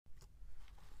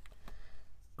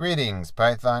Greetings,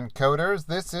 Python coders.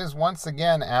 This is once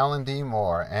again Alan D.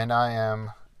 Moore, and I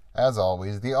am, as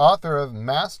always, the author of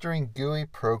Mastering GUI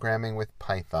Programming with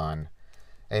Python,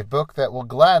 a book that will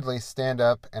gladly stand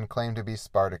up and claim to be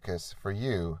Spartacus for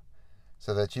you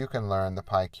so that you can learn the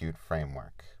PyQt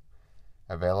framework.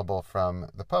 Available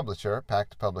from the publisher,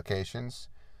 PyQt Publications,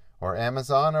 or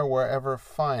Amazon, or wherever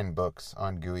fine books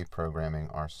on GUI programming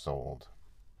are sold.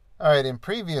 All right, in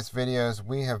previous videos,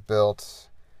 we have built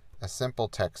a simple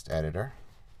text editor,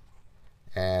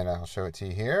 and I'll show it to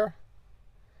you here.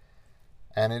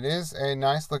 And it is a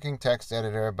nice looking text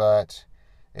editor, but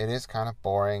it is kind of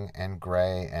boring and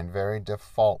gray and very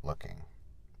default looking.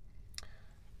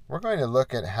 We're going to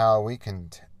look at how we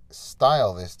can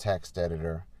style this text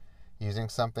editor using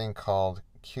something called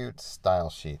Qt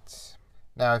StyleSheets.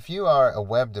 Now, if you are a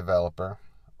web developer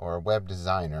or a web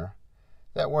designer,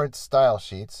 that word style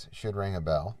sheets should ring a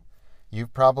bell.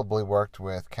 You've probably worked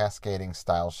with cascading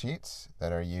style sheets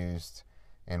that are used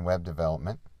in web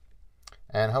development,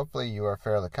 and hopefully you are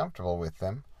fairly comfortable with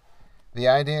them. The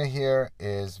idea here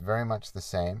is very much the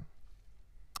same.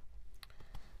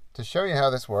 To show you how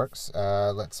this works,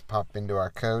 let's pop into our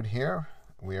code here.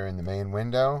 We are in the main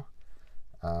window.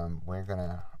 We're going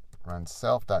to run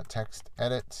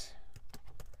self.textEdit,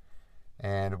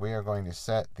 and we are going to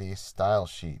set the style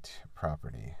sheet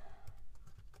property.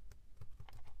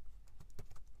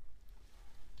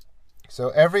 So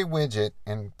every widget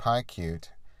in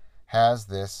PyQt has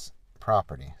this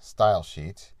property, style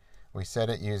sheet. We set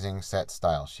it using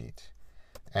setStyleSheet.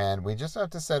 And we just have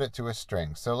to set it to a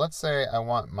string. So let's say I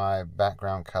want my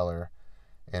background color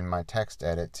in my text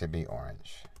edit to be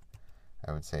orange.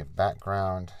 I would say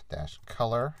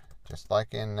background-color, just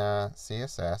like in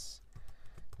CSS.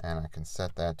 And I can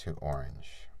set that to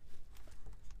orange.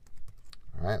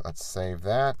 All right, let's save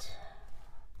that.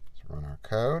 Let's run our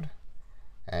code.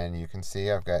 And you can see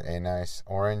I've got a nice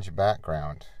orange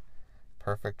background.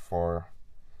 Perfect for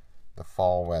the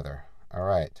fall weather. All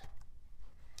right.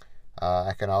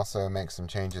 I can also make some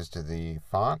changes to the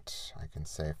font. I can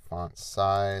say font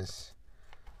size.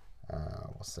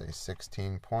 We'll say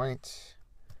 16 point.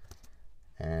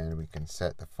 And we can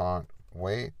set the font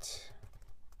weight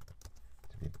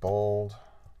to be bold.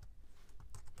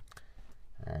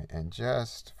 All right, and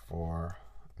just for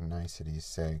nicety's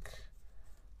sake,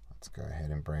 let's go ahead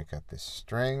and break up this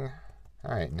string.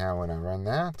 All right, now when I run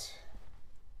that,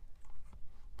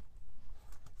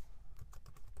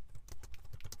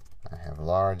 I have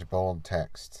large, bold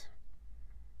text.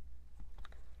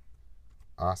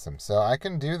 Awesome. So I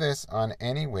can do this on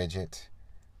any widget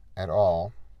at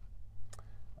all.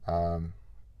 I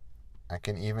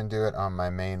can even do it on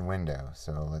my main window.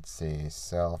 So let's see,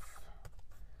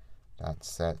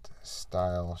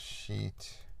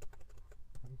 self.setStyleSheet.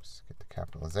 Oops, get the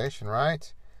capitalization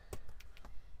right.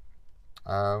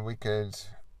 We could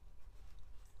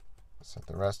set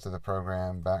the rest of the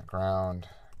program background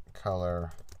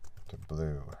color to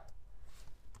blue.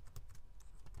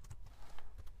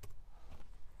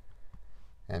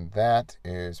 And that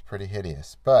is pretty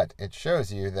hideous, but it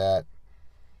shows you that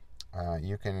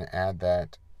you can add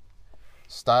that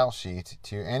style sheet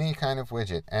to any kind of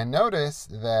widget. And notice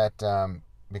that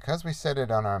because we set it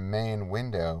on our main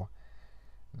window,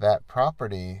 that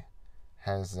property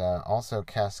has also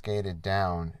cascaded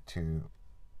down to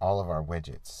all of our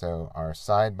widgets. So our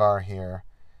sidebar here,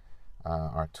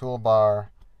 our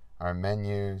toolbar, our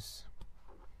menus,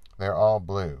 they're all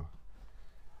blue.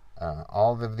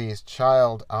 All of these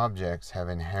child objects have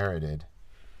inherited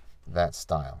that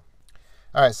style.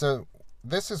 All right, so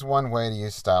this is one way to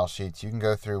use style sheets. You can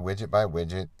go through widget by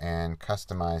widget and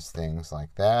customize things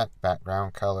like that.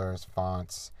 Background colors,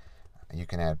 fonts. You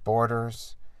can add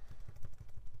borders.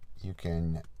 You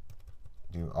can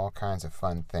do all kinds of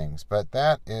fun things, but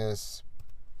that is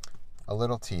a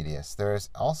little tedious. There's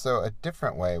also a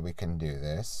different way we can do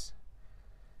this.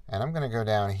 And I'm going to go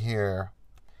down here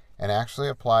and actually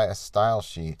apply a style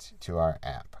sheet to our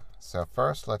app. So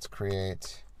first, let's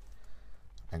create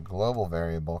a global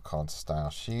variable called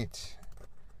StyleSheet.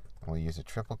 We'll use a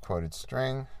triple quoted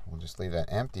string. We'll just leave that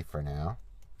empty for now.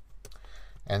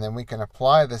 And then we can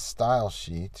apply the style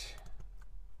sheet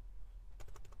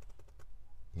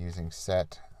using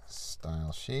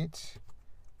setStyleSheet.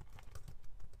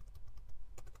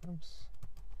 Oops.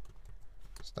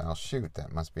 StyleShoot,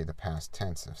 that must be the past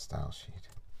tense of StyleSheet.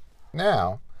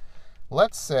 Now,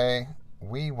 let's say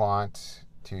we want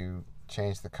to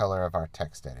change the color of our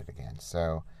text edit again.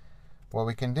 So what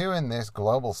we can do in this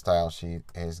global style sheet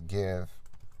is give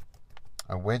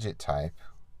a widget type,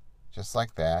 just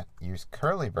like that, use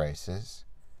curly braces,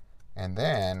 and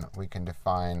then we can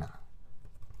define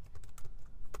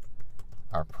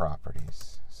our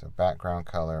properties. So background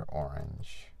color,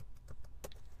 orange.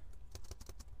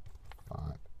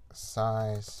 Font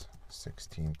size,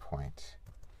 16 point.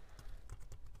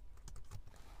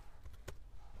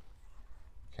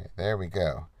 Okay, there we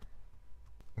go.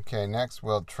 Okay, next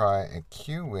we'll try a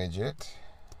Q widget.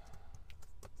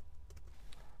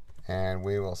 And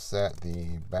we will set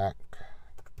the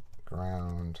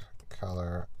background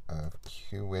color of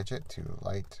Q widget to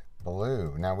light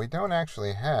blue. Now we don't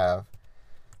actually have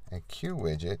a Q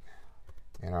widget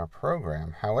in our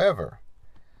program. However,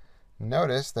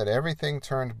 notice that everything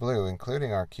turned blue,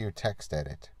 including our Q text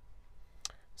edit.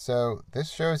 So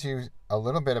this shows you a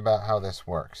little bit about how this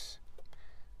works.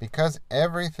 Because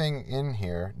everything in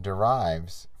here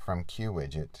derives from Q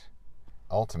widget,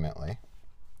 ultimately,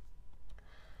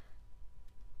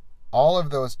 all of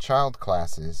those child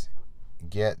classes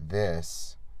get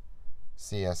this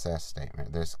CSS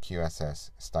statement, this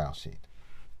QSS style sheet.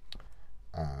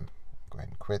 Go ahead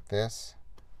and quit this.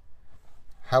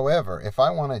 However, if I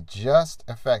want to just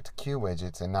affect Q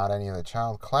widgets and not any of the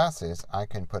child classes, I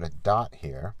can put a dot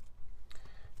here.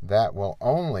 That will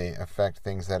only affect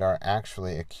things that are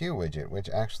actually a Q widget, which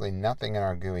actually nothing in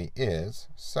our GUI is.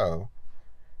 So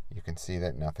you can see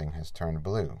that nothing has turned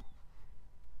blue.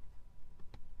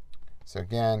 So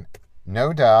again,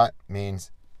 no dot means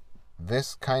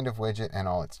this kind of widget and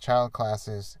all its child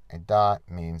classes. A dot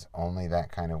means only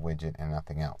that kind of widget and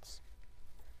nothing else.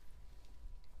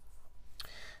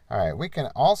 All right, we can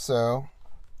also,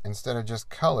 instead of just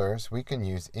colors, we can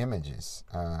use images.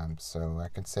 So I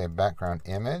could say background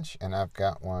image, and I've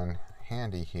got one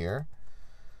handy here.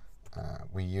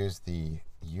 We use the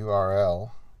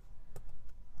URL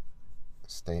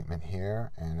statement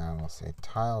here, and I will say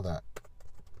tile.png.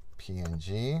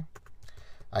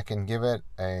 I can give it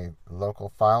a local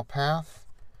file path,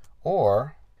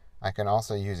 or I can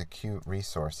also use a Qt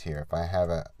resource here. If I have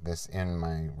this in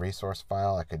my resource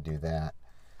file, I could do that.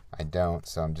 I don't,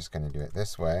 so I'm just going to do it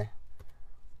this way.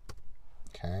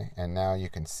 Okay, and now you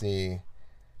can see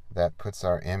that puts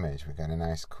our image. We've got a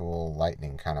nice, cool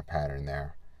lightning kind of pattern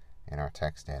there in our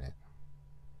text edit.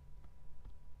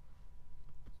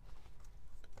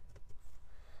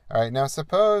 All right, now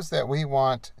suppose that we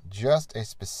want just a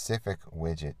specific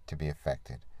widget to be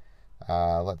affected.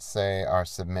 Let's say our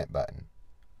submit button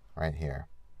right here.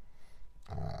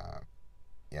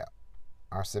 Yeah,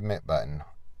 our submit button.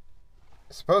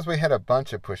 Suppose we had a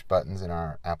bunch of push buttons in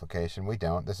our application. We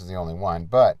don't. This is the only one.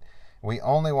 But we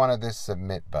only wanted this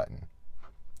submit button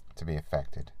to be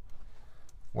affected.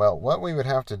 Well, what we would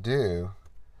have to do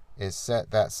is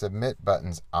set that submit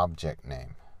button's object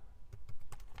name.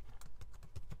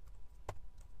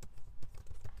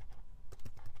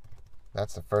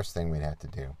 That's the first thing we'd have to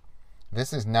do.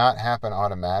 This does not happen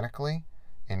automatically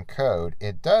in code.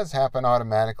 It does happen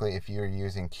automatically if you're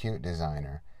using Qt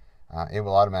Designer. It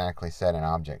will automatically set an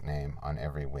object name on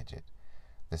every widget.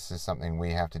 This is something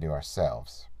we have to do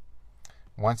ourselves.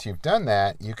 Once you've done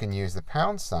that, you can use the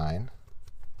 #,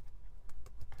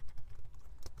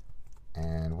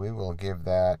 and we will give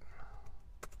that,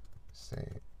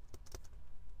 say,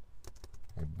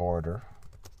 a border,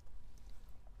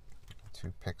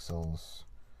 2 pixels,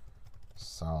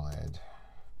 solid,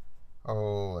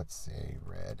 let's say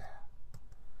red,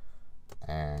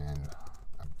 and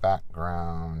a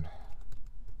background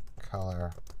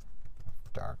color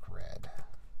of dark red.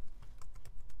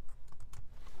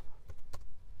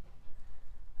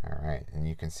 All right, and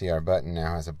you can see our button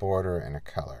now has a border and a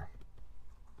color.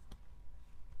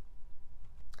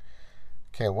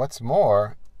 Okay, what's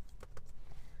more,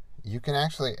 you can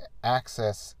actually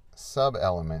access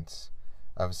sub-elements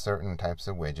of certain types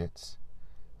of widgets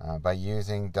by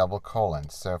using double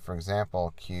colons. So for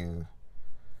example, Q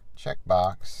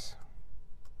checkbox,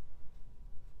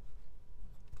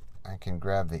 I can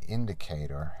grab the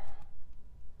indicator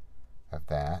of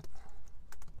that,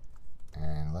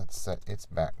 and let's set its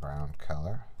background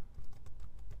color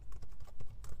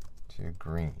to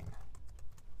green.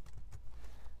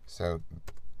 So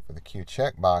for the Q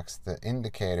checkbox, the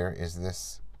indicator is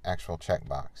this actual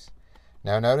checkbox.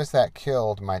 Now notice that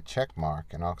killed my check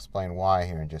mark, and I'll explain why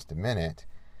here in just a minute.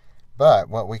 But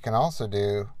what we can also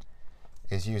do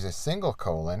is use a single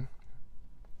colon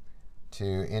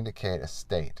to indicate a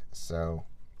state. So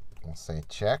we'll say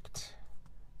checked,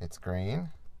 it's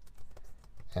green,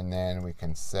 and then we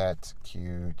can set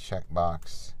Q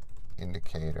checkbox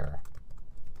indicator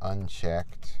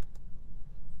unchecked,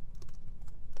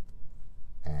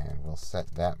 and we'll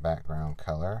set that background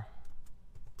color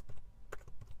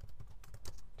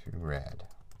to red.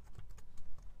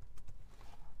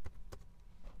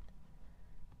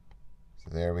 So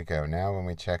there we go. Now when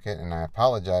we check it, and I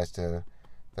apologize to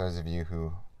those of you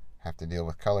who have to deal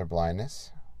with color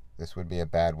blindness, this would be a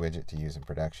bad widget to use in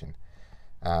production.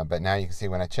 But now you can see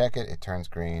when I check it, it turns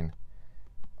green.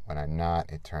 When I'm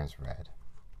not, it turns red.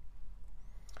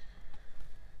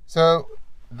 So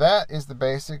that is the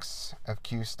basics of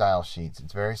Qt StyleSheets.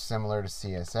 It's very similar to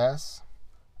CSS.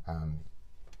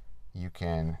 You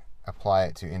can apply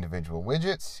it to individual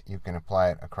widgets. You can apply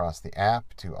it across the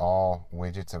app to all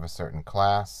widgets of a certain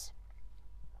class.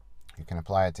 You can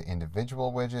apply it to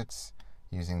individual widgets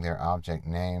using their object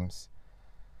names.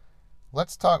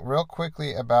 Let's talk real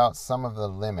quickly about some of the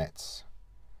limits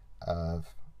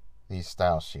of these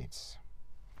style sheets.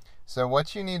 So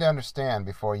what you need to understand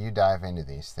before you dive into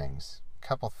these things, a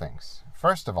couple things.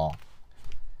 First of all,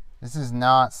 this is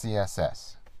not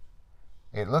CSS.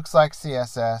 It looks like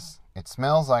CSS. It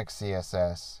smells like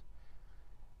CSS.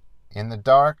 In the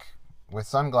dark, with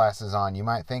sunglasses on, you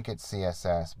might think it's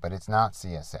CSS, but it's not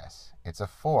CSS. It's a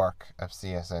fork of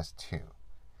CSS2.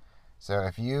 So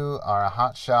if you are a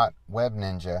hotshot web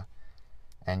ninja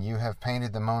and you have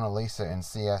painted the Mona Lisa in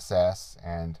CSS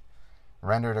and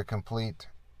rendered a complete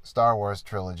Star Wars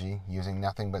trilogy using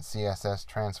nothing but CSS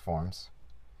transforms,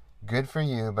 good for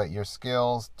you, but your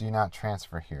skills do not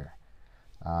transfer here.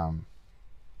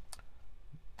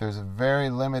 There's a very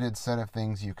limited set of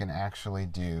things you can actually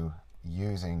do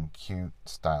using Qt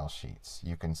StyleSheets.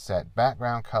 You can set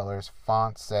background colors,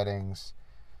 font settings,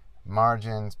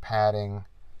 margins, padding,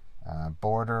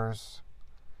 borders.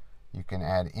 You can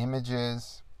add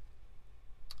images.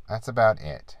 That's about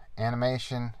it.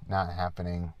 Animation, not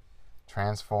happening.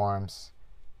 Transforms,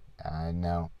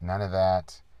 no, none of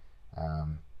that.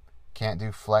 Can't do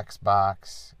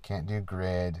flexbox, can't do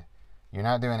grid. You're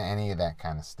not doing any of that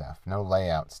kind of stuff. No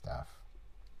layout stuff.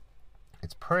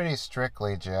 It's pretty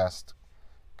strictly just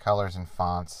colors and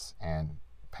fonts and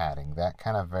padding. That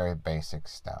kind of very basic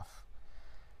stuff.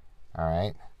 All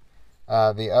right.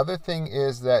 The other thing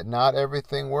is that not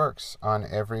everything works on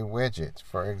every widget.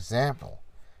 For example,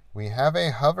 we have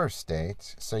a hover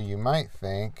state, so you might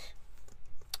think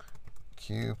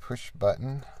Q push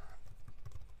button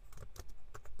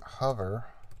hover.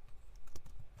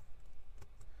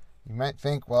 You might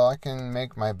think, well, I can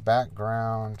make my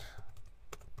background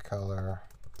color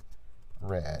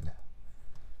red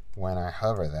when I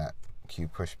hover that Q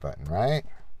push button, right?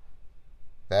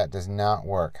 That does not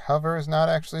work. Hover is not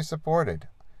actually supported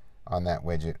on that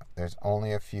widget. There's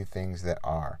only a few things that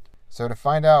are. So to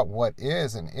find out what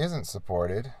is and isn't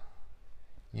supported,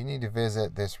 you need to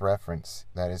visit this reference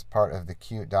that is part of the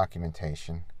Qt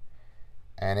documentation.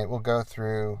 And it will go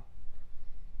through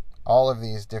all of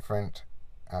these different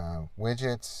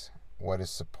widgets, what is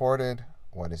supported,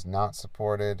 what is not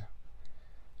supported.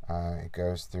 It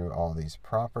goes through all these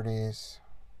properties.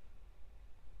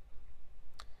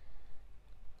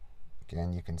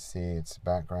 Again, you can see it's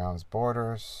backgrounds,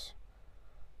 borders,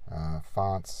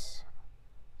 fonts,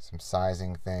 some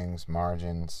sizing things,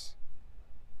 margins,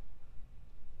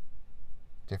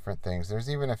 different things. There's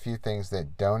even a few things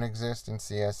that don't exist in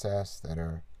CSS that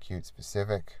are Qt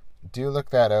specific. Do look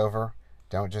that over.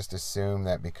 Don't just assume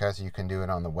that because you can do it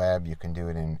on the web, you can do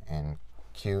it in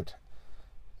Qt.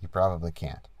 You probably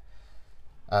can't.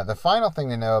 The final thing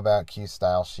to know about Qt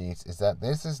StyleSheets is that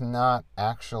this is not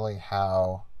actually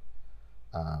how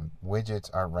widgets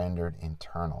are rendered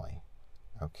internally.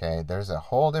 Okay, there's a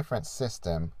whole different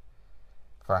system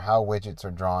for how widgets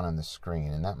are drawn on the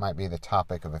screen, and that might be the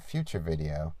topic of a future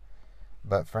video.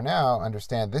 But for now,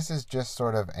 understand this is just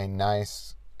sort of a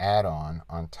nice add-on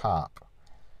on top.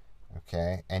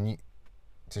 Okay, and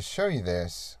to show you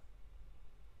this,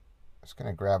 I'm just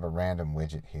going to grab a random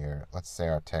widget here. Let's say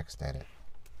our text edit.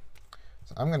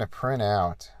 So I'm going to print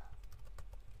out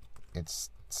its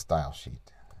style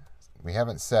sheet. We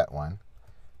haven't set one.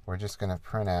 We're just going to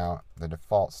print out the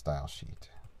default style sheet.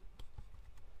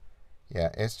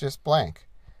 Yeah, it's just blank.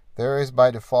 There is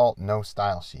by default no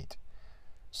style sheet.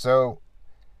 So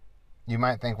you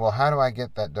might think, well, how do I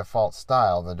get that default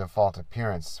style, the default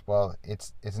appearance? Well,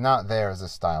 it's not there as a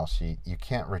style sheet. You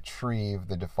can't retrieve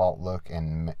the default look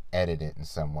and edit it in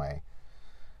some way.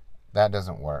 That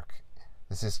doesn't work.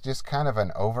 This is just kind of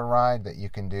an override that you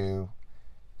can do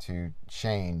to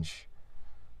change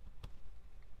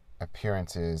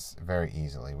appearances very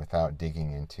easily without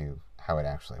digging into how it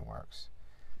actually works.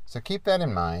 So keep that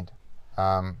in mind.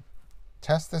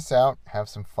 Test this out. Have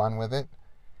some fun with it.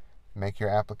 Make your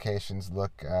applications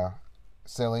look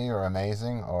silly or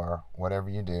amazing or whatever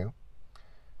you do.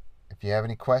 If you have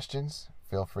any questions,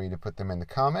 feel free to put them in the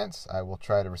comments. I will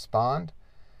try to respond.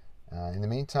 In the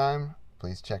meantime,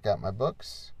 please check out my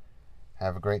books.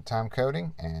 Have a great time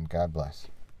coding, and God bless.